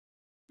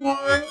Hey,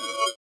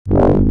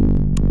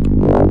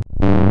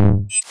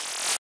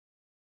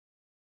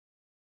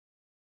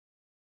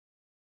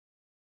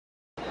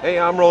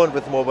 I'm Roland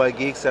with Mobile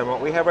Geeks, and what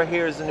we have right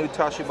here is the new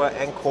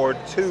Toshiba Encore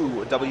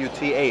 2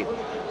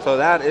 WT8. So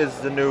that is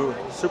the new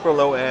super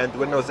low-end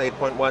Windows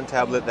 8.1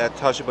 tablet that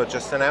Toshiba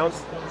just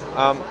announced.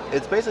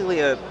 It's basically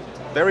a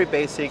very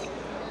basic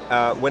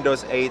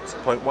Windows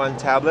 8.1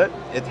 tablet.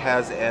 It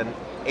has an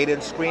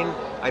 8-inch screen,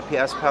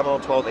 IPS panel,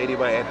 1280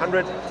 by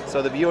 800,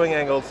 so the viewing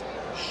angles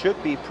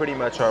should be pretty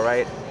much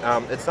alright.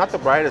 It's not the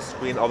brightest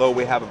screen, although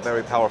we have a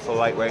very powerful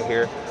light right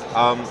here.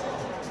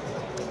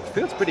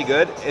 Feels pretty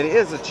good. It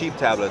is a cheap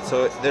tablet,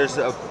 so there's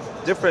a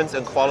difference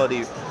in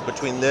quality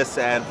between this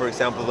and, for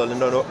example, the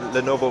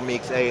Lenovo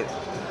Mix 8.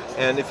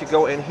 And if you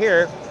go in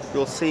here,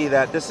 you'll see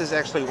that this is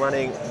actually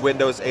running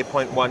Windows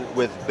 8.1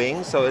 with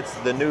Bing, so it's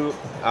the new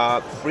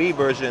free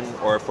version,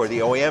 or for the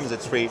OEMs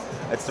it's free.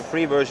 It's the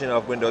free version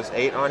of Windows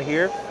 8 on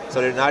here,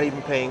 so they're not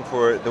even paying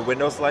for the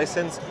Windows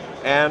license.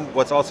 And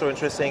what's also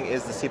interesting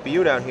is the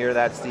CPU down here.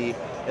 That's the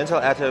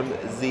Intel Atom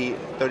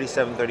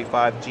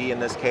Z3735G in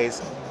this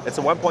case. It's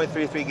a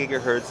 1.33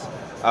 gigahertz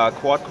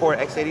quad-core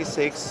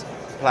x86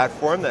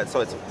 platform.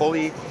 So it's a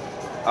fully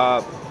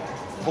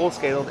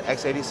full-scaled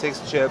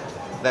x86 chip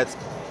that's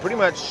pretty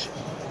much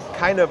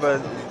kind of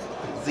a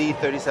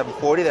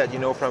Z3740 that you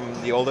know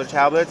from the older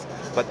tablets,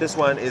 but this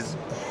one is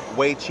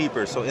way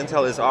cheaper. So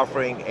Intel is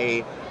offering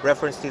a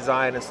reference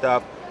design and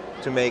stuff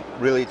to make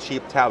really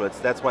cheap tablets.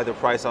 That's why the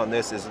price on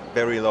this is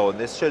very low.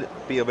 This should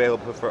be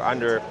available for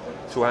under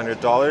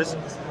 $200.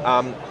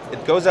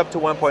 It goes up to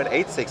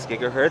 1.86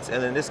 gigahertz,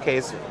 and in this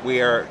case we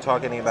are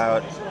talking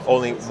about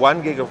only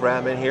 1 gig of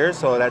RAM in here,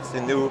 so that's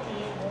the new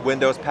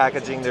Windows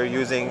packaging they're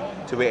using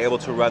to be able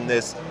to run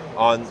this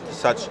on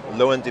such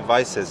low-end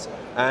devices.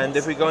 And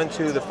if we go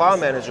into the file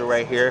manager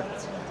right here,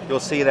 you'll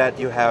see that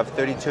you have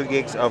 32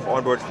 gigs of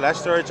onboard flash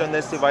storage on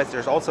this device.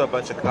 There's also a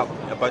bunch of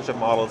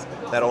models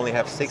that only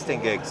have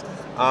 16 gigs.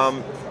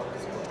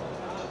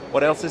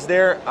 What else is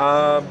there?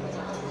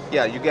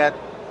 Yeah, you get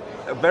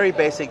a very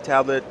basic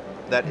tablet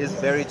that is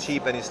very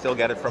cheap, and you still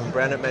get it from a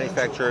branded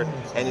manufacturer,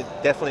 and you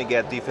definitely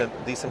get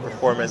decent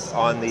performance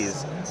on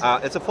these.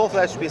 It's a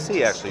full-fledged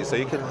PC actually, so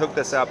you can hook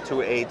this up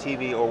to a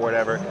TV or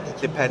whatever,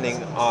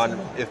 depending on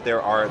if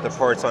there are the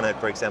ports on it,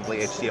 for example,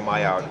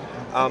 HDMI out.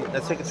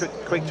 Let's take a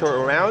quick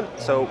tour around.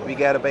 So we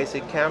get a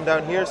basic cam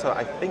down here, so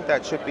I think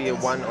that should be a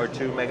 1 or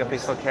 2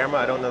 megapixel camera.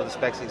 I don't know the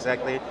specs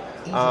exactly.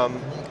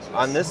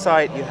 On this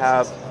side you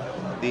have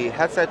the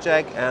headset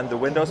jack and the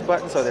Windows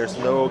button, so there's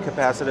no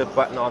capacitive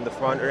button on the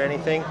front or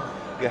anything.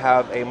 You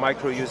have a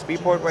micro USB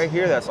port right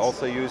here that's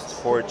also used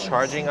for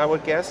charging, I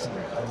would guess.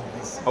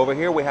 Over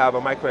here we have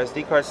a micro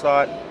SD card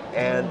slot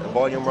and a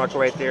volume rocker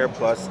right there,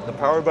 plus the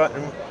power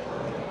button.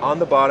 On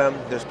the bottom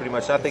there's pretty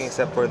much nothing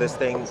except for this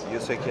thing,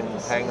 so you can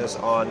hang this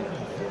on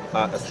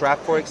a strap,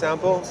 for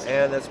example,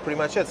 and that's pretty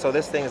much it. So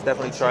this thing is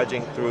definitely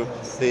charging through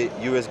the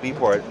USB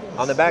port.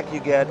 On the back you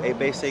get a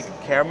basic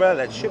camera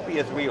that should be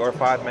a 3 or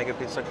 5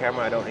 megapixel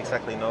camera, I don't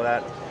exactly know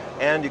that.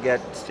 And you get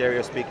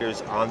stereo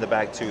speakers on the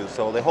back too.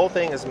 So the whole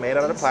thing is made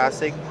out of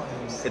plastic.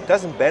 It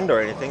doesn't bend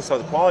or anything, so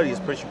the quality is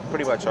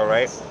pretty much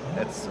alright.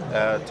 It's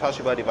a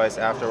Toshiba device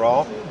after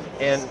all.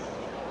 And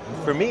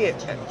for me,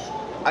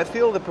 I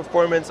feel the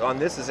performance on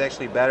this is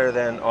actually better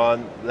than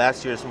on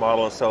last year's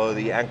model, so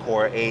the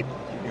Encore 8,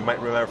 you might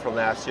remember from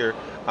last year,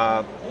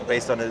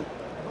 based on the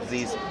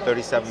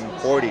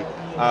Z3740.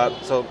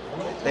 So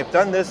they've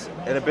done this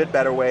in a bit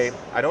better way.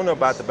 I don't know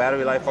about the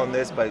battery life on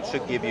this, but it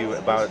should give you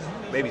about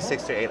maybe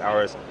 6 to 8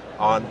 hours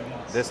on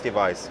this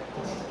device.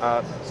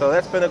 So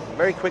that's been a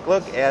very quick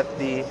look at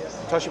the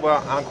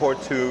Toshiba Encore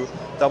 2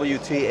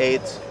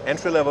 WT8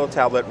 entry-level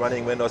tablet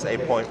running Windows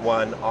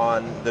 8.1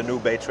 on the new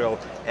Bay Trail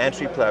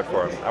entry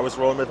platform. I was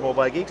rolling with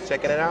Mobile Geeks,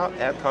 checking it out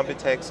at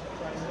Computex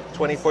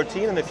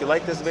 2014. And if you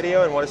like this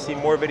video and want to see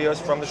more videos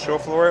from the show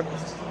floor,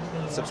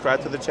 subscribe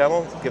to the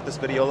channel, give this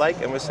video a like,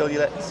 and we'll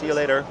see you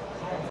later.